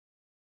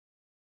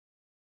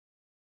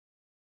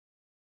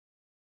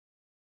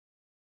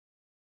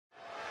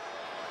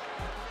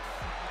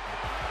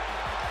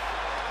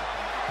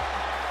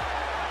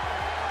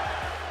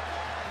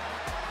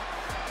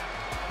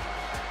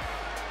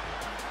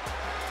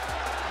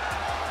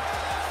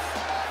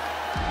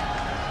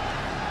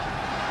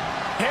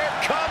Here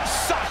comes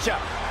Sasha.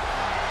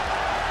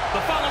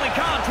 The following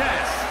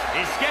contest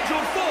is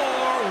scheduled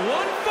for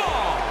one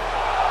fall.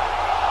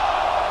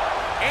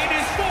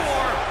 It is for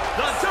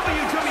the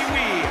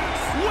WWE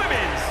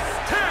Women's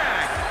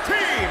Tag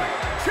Team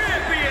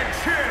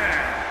Championship.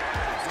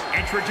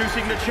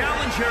 Introducing the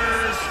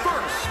challengers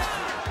first,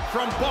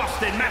 from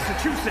Boston,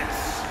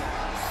 Massachusetts,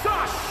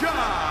 Sasha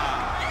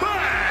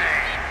Banks.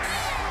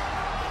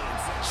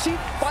 She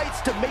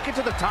fights to make it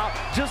to the top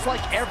just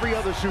like every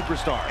other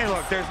superstar. And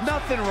look, there's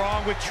nothing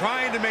wrong with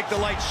trying to make the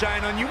light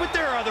shine on you, but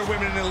there are other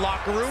women in the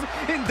locker room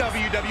in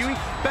WWE.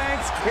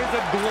 Banks is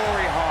a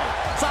glory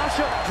hog.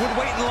 Sasha would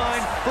wait in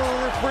line for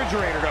a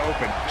refrigerator to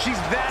open. She's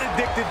that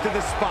addicted to the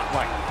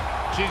spotlight.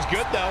 She's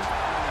good, though.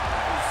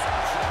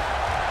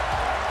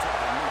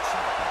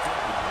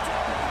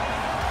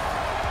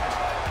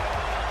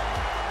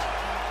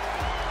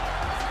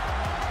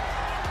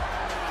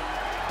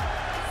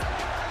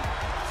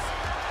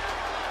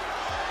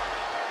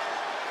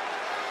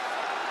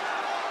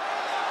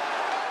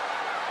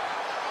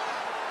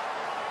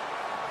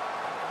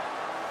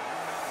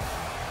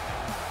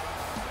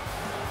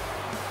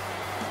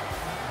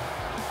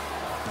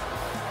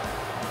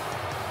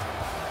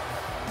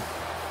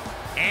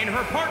 And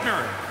her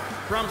partner,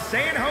 from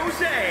San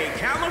Jose,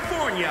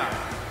 California,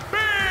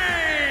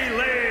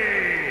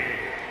 Bayley.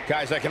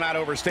 Guys, I cannot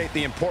overstate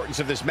the importance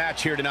of this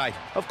match here tonight.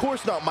 Of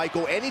course not,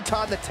 Michael.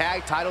 Anytime the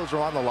tag titles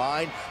are on the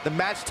line, the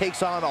match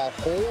takes on a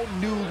whole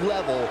new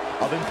level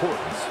of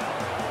importance.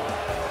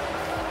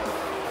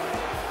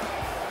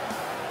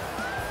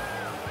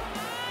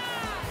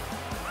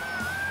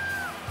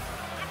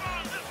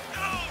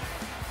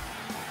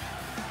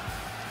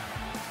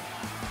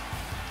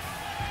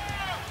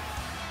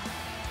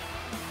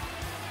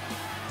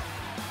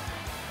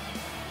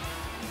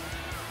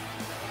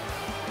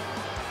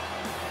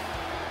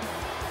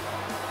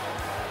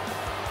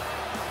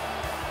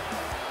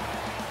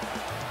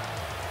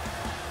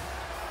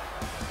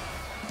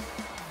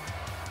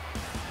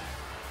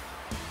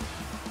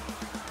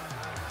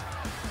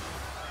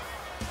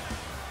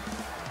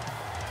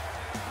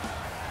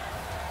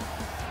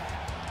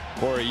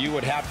 Corey, you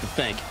would have to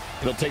think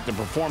it'll take the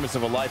performance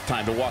of a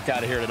lifetime to walk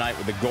out of here tonight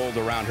with the gold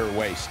around her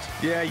waist.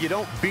 Yeah, you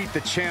don't beat the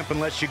champ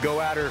unless you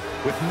go at her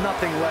with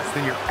nothing less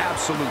than your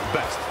absolute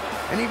best.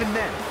 And even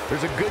then,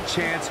 there's a good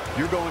chance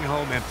you're going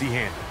home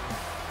empty-handed.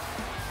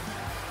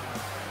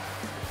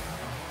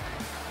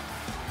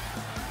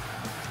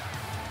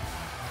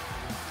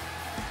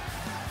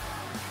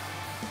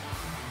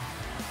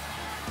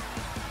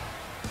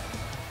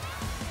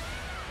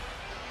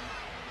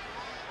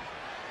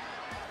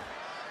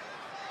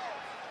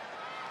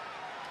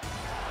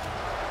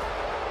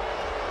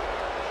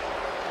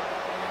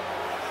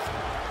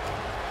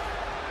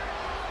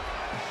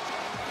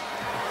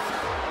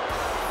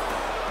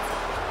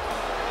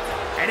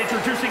 And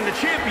introducing the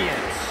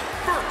champions,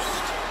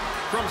 first,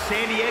 from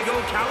San Diego,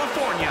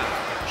 California,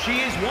 she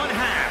is one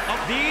half of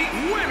the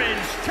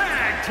Women's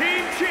Tag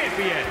Team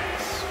Champions,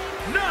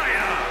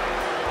 Nia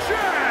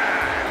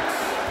Jax.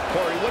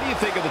 Corey, what do you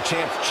think of the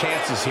champ's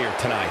chances here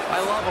tonight? I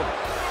love them.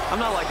 I'm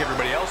not like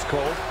everybody else,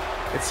 Cole.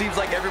 It seems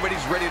like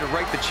everybody's ready to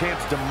write the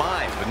champ's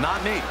demise, but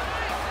not me.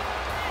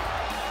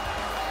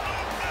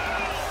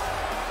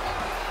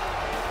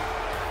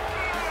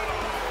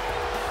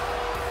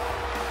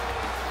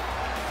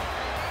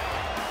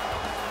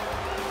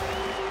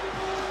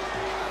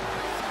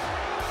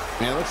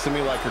 It looks to me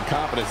like her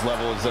confidence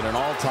level is at an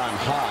all-time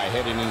high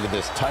heading into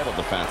this title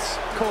defense.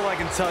 Cole, I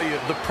can tell you,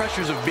 the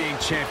pressures of being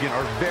champion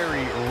are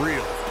very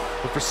real.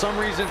 But for some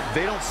reason,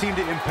 they don't seem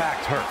to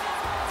impact her.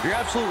 You're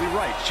absolutely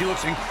right. She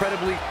looks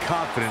incredibly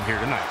confident here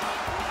tonight.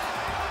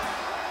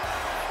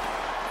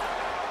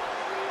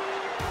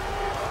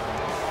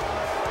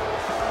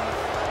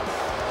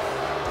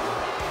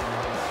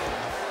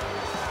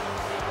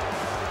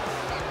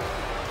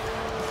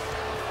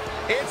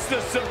 It's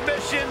the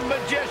submission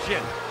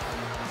magician.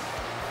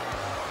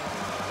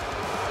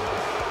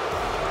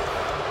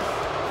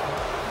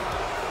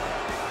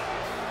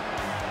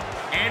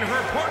 And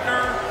her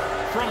partner,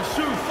 from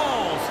Sioux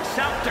Falls,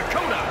 South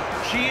Dakota,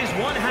 she is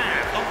one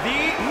half of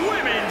the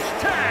Women's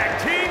Tag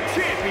Team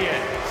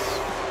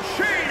Champions,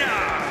 Shayna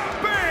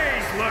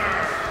Baszler.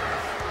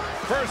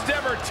 First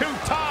ever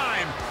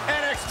two-time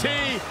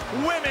NXT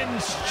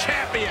Women's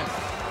Champion.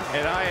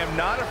 And I am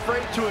not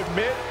afraid to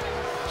admit,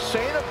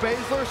 Shayna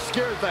Baszler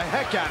scares the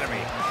heck out of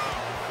me.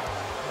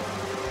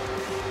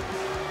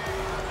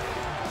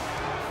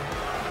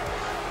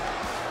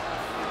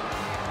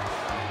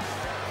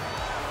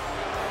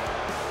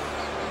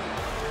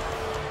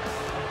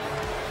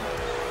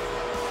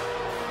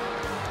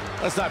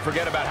 Let's not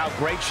forget about how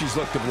great she's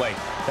looked of late.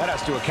 That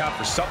has to account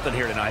for something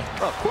here tonight.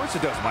 Well, of course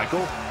it does,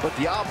 Michael. But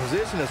the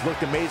opposition has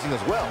looked amazing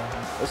as well.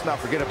 Let's not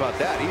forget about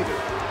that either.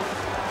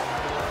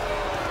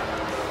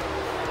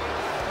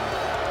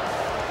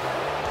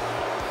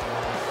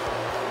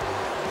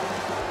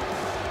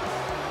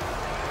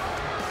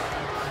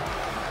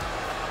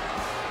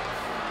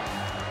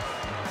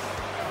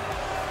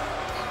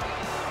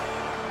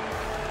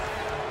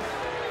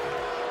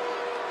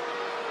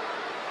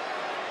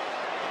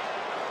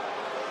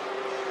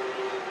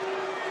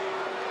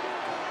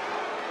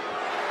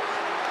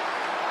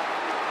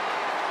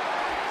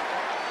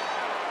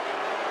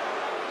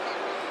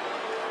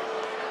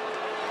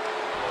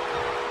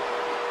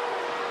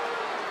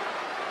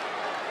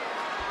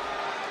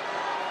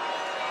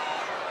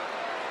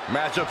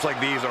 Matchups like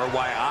these are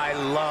why I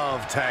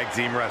love tag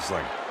team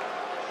wrestling.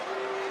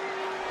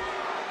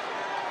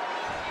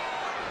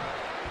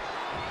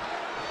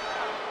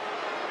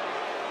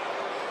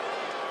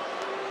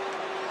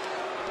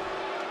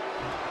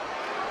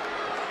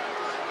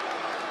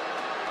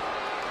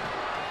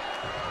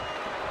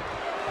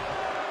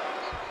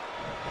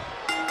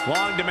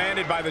 Long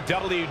demanded by the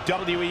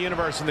WWE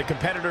Universe and the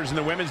competitors in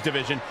the women's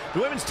division, the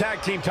women's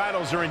tag team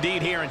titles are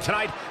indeed here, and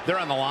tonight they're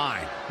on the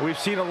line. We've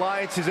seen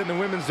alliances in the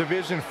women's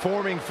division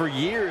forming for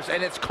years,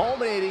 and it's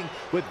culminating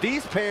with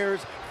these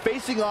pairs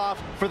facing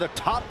off for the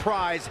top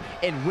prize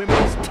in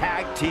women's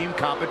tag team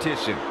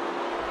competition.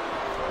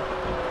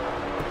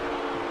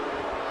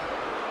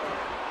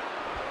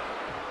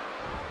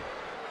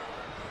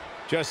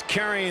 Just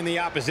carrying the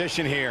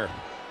opposition here.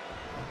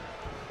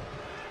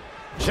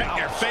 Check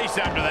their face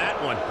after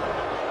that one.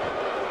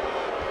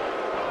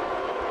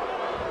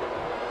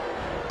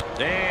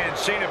 And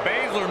Shayna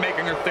Baszler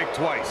making her think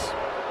twice.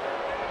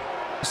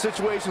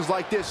 Situations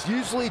like this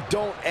usually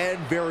don't end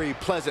very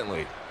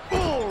pleasantly.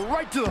 Oh,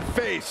 right to the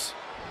face.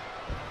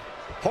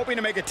 Hoping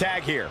to make a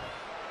tag here.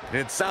 And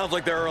it sounds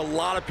like there are a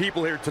lot of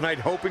people here tonight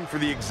hoping for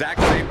the exact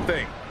same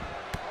thing.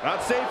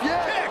 Not safe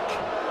yet. Kick.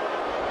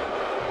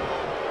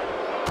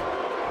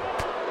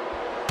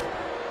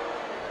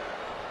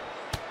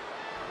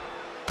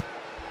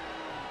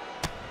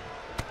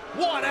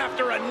 One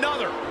after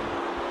another.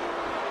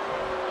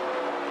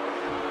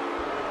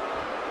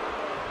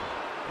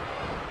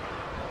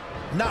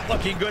 Not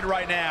looking good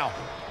right now.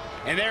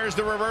 And there's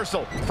the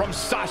reversal from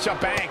Sasha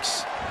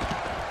Banks.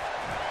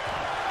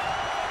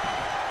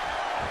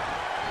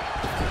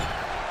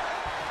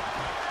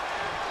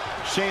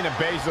 Shayna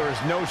Baszler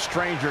is no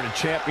stranger to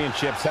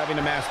championships, having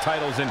amassed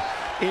titles in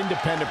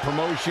independent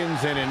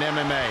promotions and in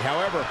MMA.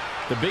 However,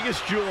 the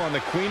biggest jewel on the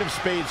Queen of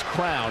Spades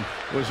crown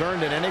was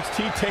earned at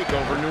NXT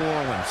TakeOver New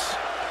Orleans.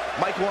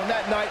 Michael, on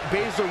that night,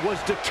 Baszler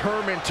was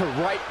determined to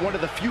right one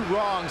of the few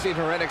wrongs in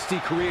her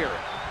NXT career.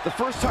 The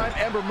first time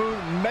Ember Moon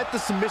met the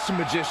submission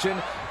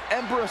magician,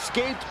 Ember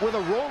escaped with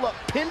a roll-up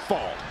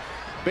pinfall.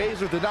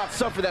 Baszler did not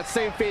suffer that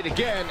same fate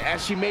again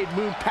as she made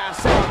Moon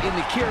pass out in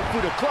the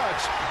Kirifuda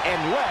clutch and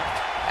left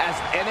as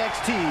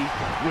NXT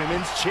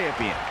Women's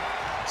Champion.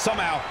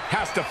 Somehow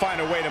has to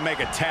find a way to make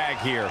a tag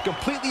here.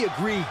 Completely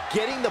agree.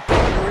 Getting the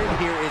partner in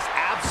here is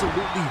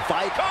absolutely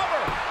vital.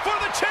 Cover for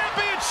the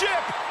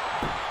championship!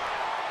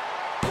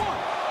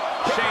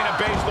 Shayna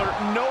Baszler,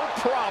 no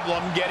problem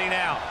getting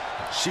out.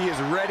 She is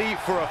ready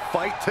for a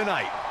fight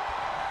tonight.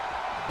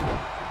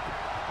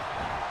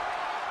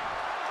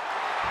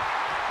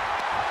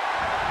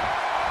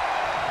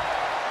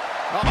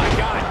 Oh my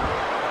God.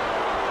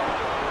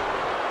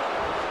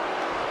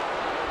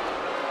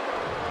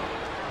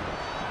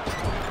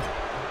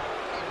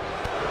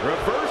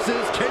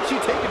 Reverses. Can she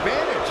take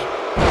advantage?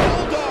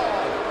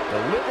 Bulldog.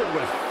 Delivered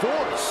with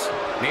force.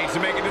 Needs to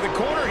make it to the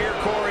corner here,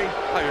 Corey.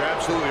 Oh, you're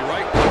absolutely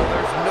right.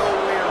 There's no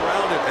way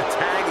around it. A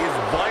tag is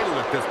vital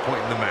at this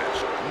point in the match.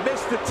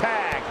 Missed the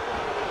tag.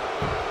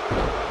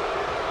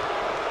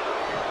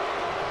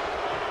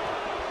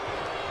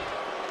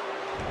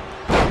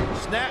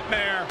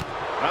 Snapmare.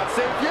 Not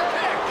safe yet.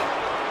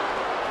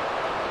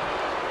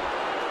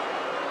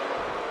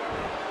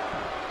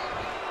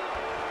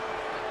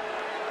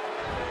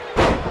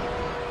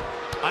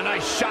 A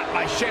nice shot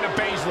by Shayna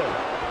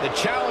Baszler. The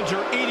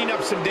challenger eating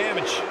up some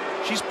damage.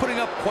 She's putting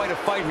up quite a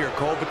fight here,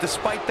 Cole, but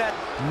despite that,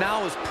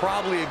 now is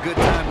probably a good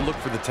time to look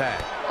for the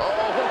tag. Oh,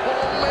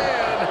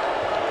 man.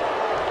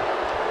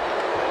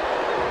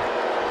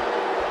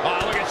 Oh,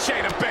 look at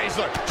Shayna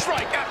Baszler.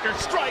 Strike after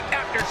strike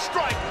after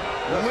strike.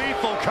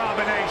 Lethal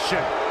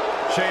combination.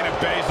 Shayna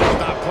Baszler's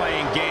not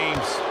playing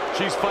games.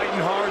 She's fighting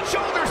hard.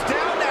 Shoulders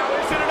down now.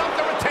 Is it enough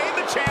to retain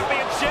the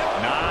championship?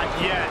 Not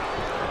yet.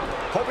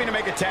 Hoping to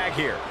make a tag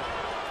here.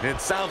 And it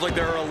sounds like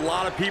there are a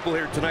lot of people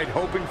here tonight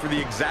hoping for the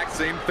exact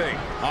same thing.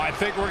 I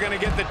think we're going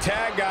to get the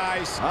tag,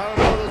 guys. I don't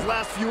know, those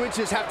last few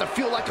inches have to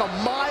feel like a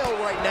mile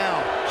right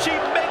now. She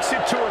makes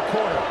it to her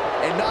corner.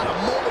 And not a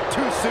moment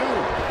too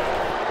soon.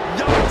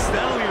 Yikes,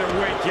 that'll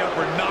either wake you up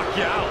or knock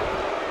you out.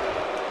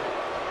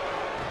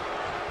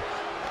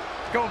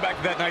 Going back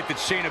to that night that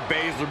Shayna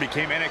Baszler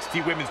became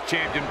NXT Women's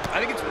Champion,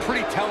 I think it's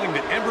pretty telling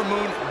that Ember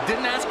Moon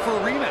didn't ask for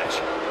a rematch.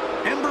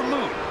 Ember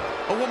Moon,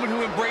 a woman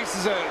who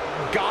embraces a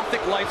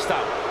gothic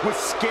lifestyle, was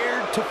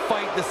scared to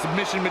fight the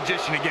submission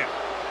magician again.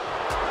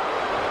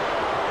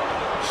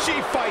 She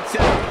fights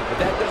out. But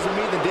that doesn't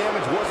mean the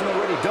damage wasn't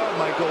already done,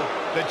 Michael.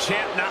 The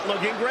champ not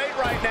looking great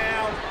right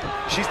now.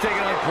 She's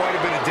taking on quite a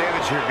bit of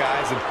damage here,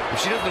 guys, and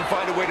if she doesn't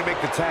find a way to make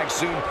the tag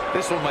soon,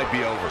 this one might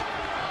be over.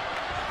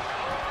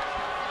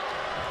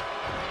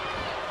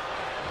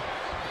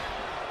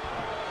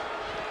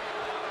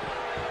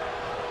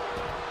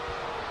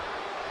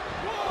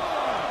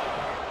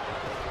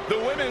 The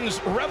women's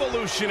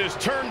revolution has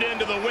turned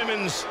into the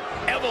women's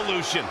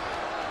evolution.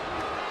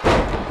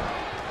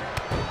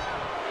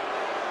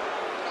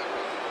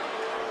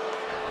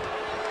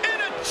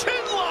 And a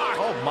chinlock!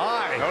 Oh,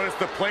 my. Notice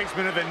the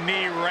placement of the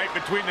knee right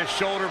between the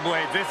shoulder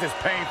blades. This is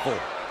painful.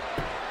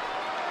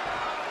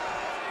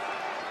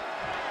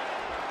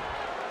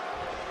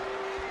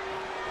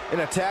 In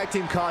a tag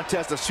team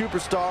contest, a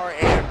superstar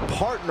and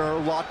partner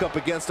lock up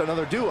against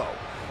another duo.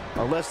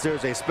 Unless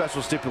there's a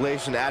special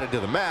stipulation added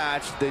to the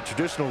match, the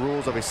traditional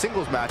rules of a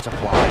singles match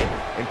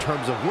apply in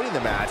terms of winning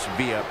the match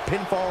via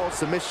pinfall,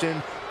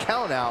 submission,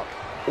 countout,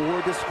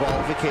 or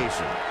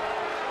disqualification.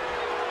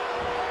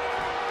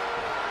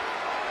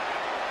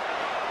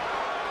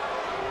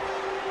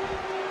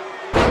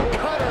 The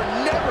cutter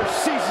never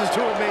ceases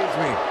to amaze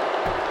me.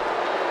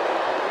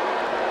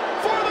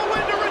 For the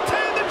win to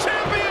retain the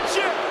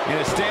championship! In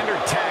a standard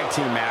tag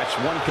team match,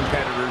 one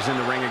competitor is in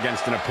the ring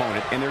against an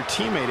opponent, and their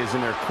teammate is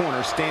in their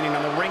corner standing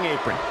on the ring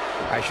apron.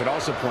 I should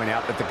also point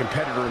out that the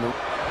competitor in the...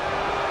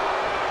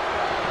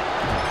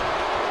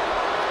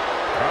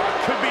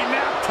 Could be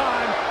nap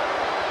time.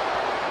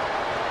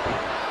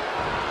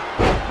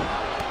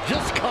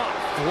 Just caught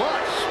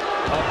flush.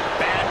 A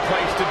bad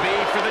place to be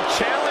for the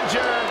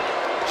challenger.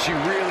 She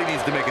really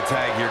needs to make a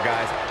tag here,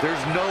 guys.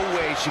 There's no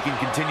way she can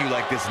continue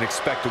like this and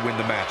expect to win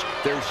the match.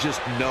 There's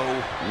just no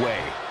way.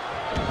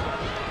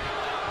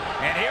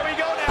 And here we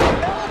go now.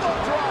 Elbow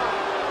drop.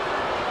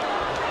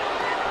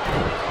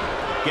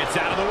 Gets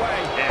out of the way.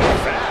 And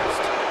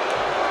fast.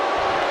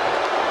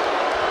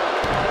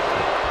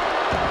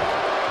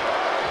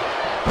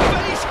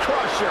 Face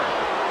crusher.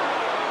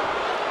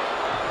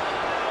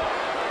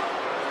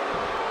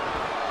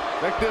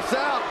 Check this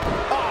out.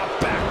 Oh,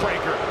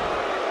 backbreaker.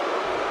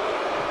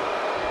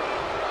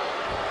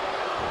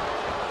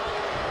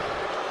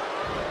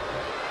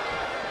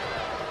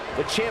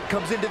 The champ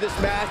comes into this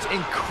match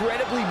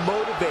incredibly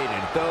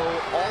motivated,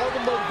 though all the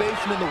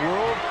motivation in the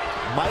world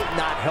might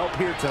not help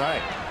here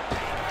tonight.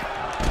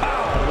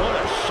 Oh, what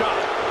a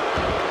shot.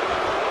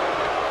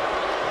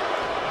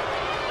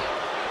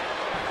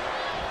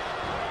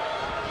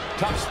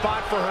 Tough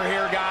spot for her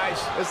here, guys.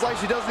 It's like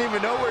she doesn't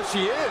even know where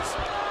she is.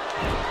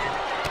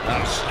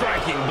 A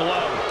striking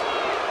blow.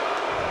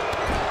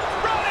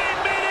 Running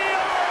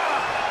meteor!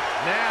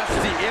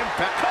 Nasty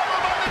impact. Cover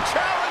by the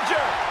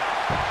challenger!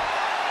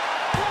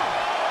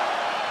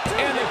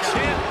 And the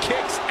champ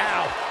kicks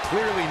out.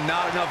 Clearly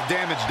not enough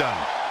damage done.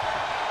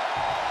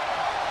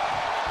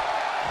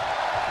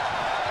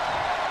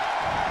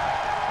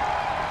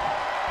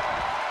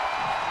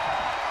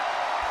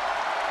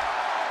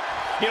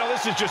 You know,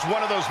 this is just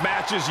one of those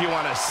matches you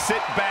want to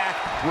sit back,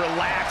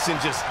 relax, and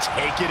just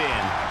take it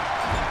in.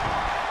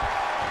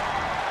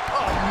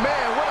 Oh,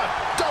 man, what a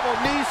double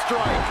knee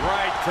strike.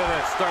 Right to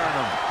the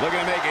sternum. Looking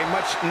to make a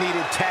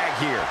much-needed tag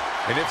here.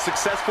 And if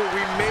successful,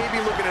 we may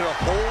be looking at a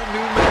whole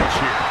new match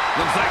here.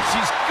 Looks like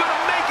she's going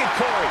to make it,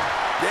 Corey.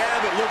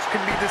 Yeah, but looks can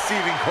be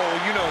deceiving, Cole.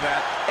 You know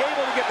that.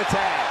 Able to get the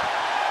tag.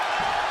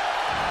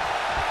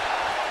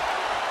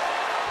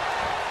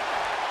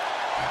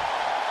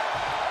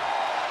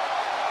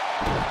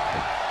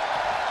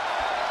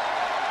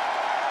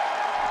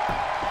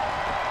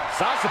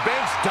 Sasha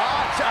Banks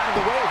dodged out of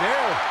the way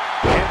there.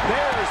 And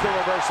there's the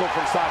reversal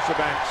from Sasha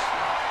Banks.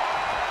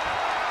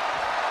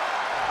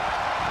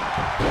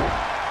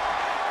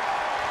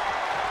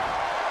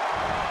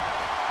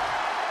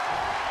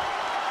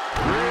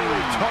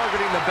 Really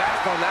targeting the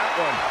back on that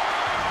one.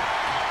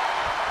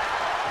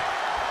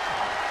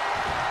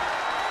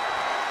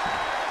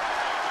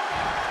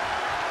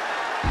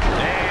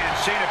 And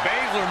Shayna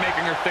Baszler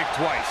making her think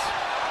twice.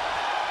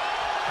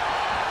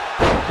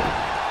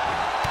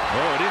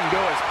 Oh, it didn't go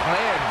as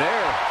planned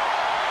there.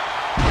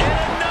 And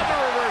another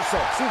reversal.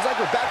 Seems like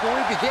we're back where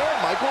we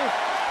began, Michael.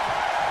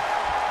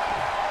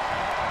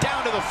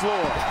 Down to the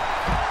floor.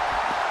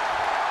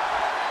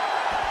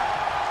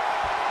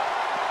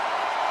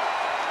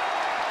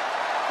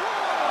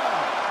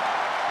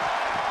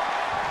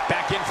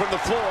 Back in from the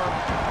floor.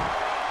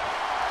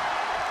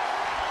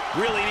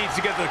 Really needs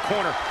to get to the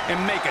corner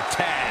and make a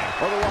tag.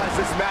 Otherwise,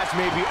 this match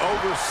may be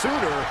over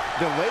sooner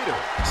than later.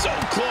 So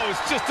close,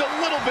 just a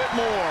little bit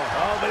more.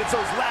 Oh, but it's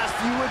those last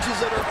few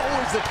inches that are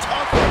always the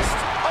toughest.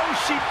 Oh,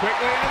 she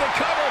quickly into the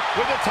cover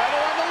with the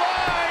title on the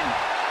line.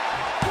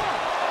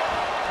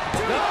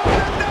 No,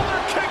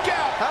 another kick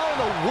out. How in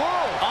the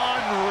world?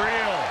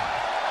 Unreal.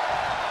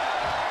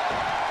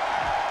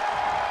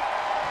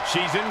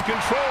 She's in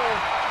control.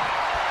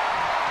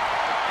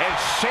 And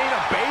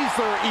Shayna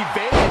Baszler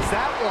evades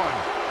that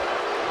one.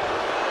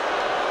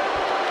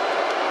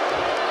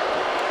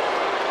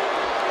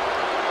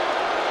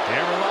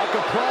 Hammerlock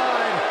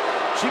applied.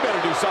 She better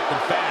do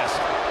something fast.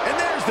 And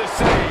there's the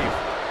save.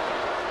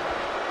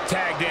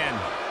 Tagged in.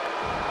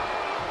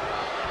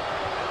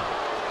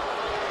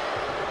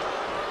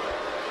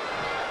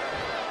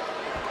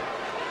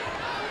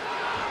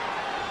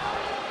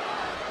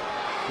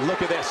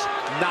 Look at this.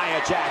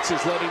 Nia Jax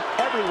is letting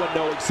everyone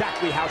know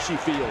exactly how she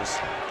feels.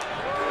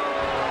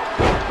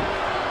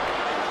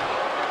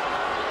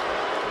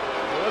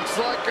 Looks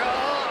like the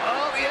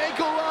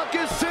ankle lock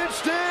is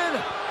cinched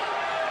in.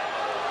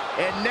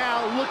 And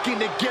now looking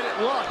to get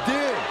it locked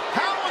in.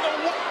 How in the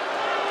world?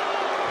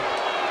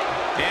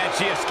 And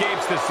she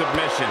escapes the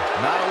submission.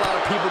 Not a lot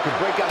of people can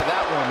break out of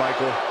that one,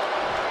 Michael.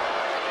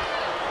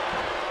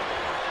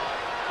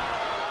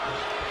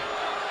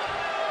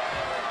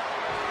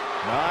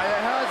 Nia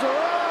has her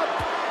up.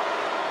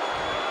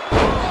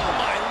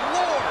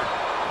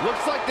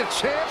 Looks like the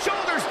champ.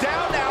 Shoulders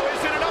down now.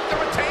 Is it enough to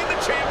retain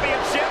the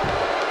championship?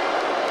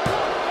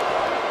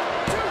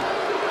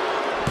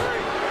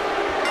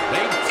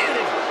 They did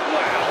it.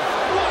 Wow,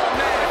 what a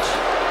match.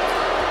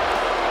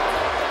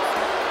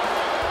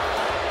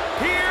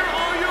 Here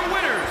are your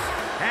winners,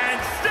 and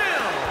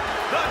still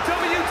the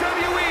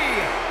WWE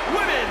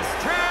Women's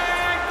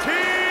Tag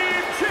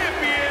Team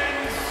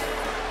Champions,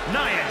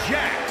 Nia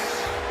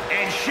Jax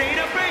and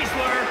Shayna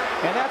Baszler.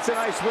 And that's a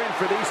nice win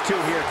for these two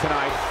here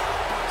tonight.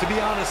 To be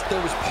honest,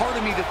 there was part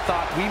of me that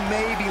thought we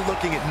may be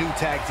looking at new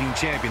tag team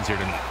champions here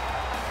tonight.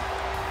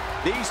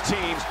 These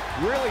teams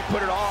really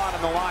put it all on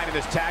the line in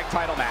this tag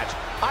title match.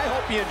 I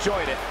hope you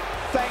enjoyed it.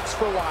 Thanks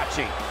for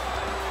watching.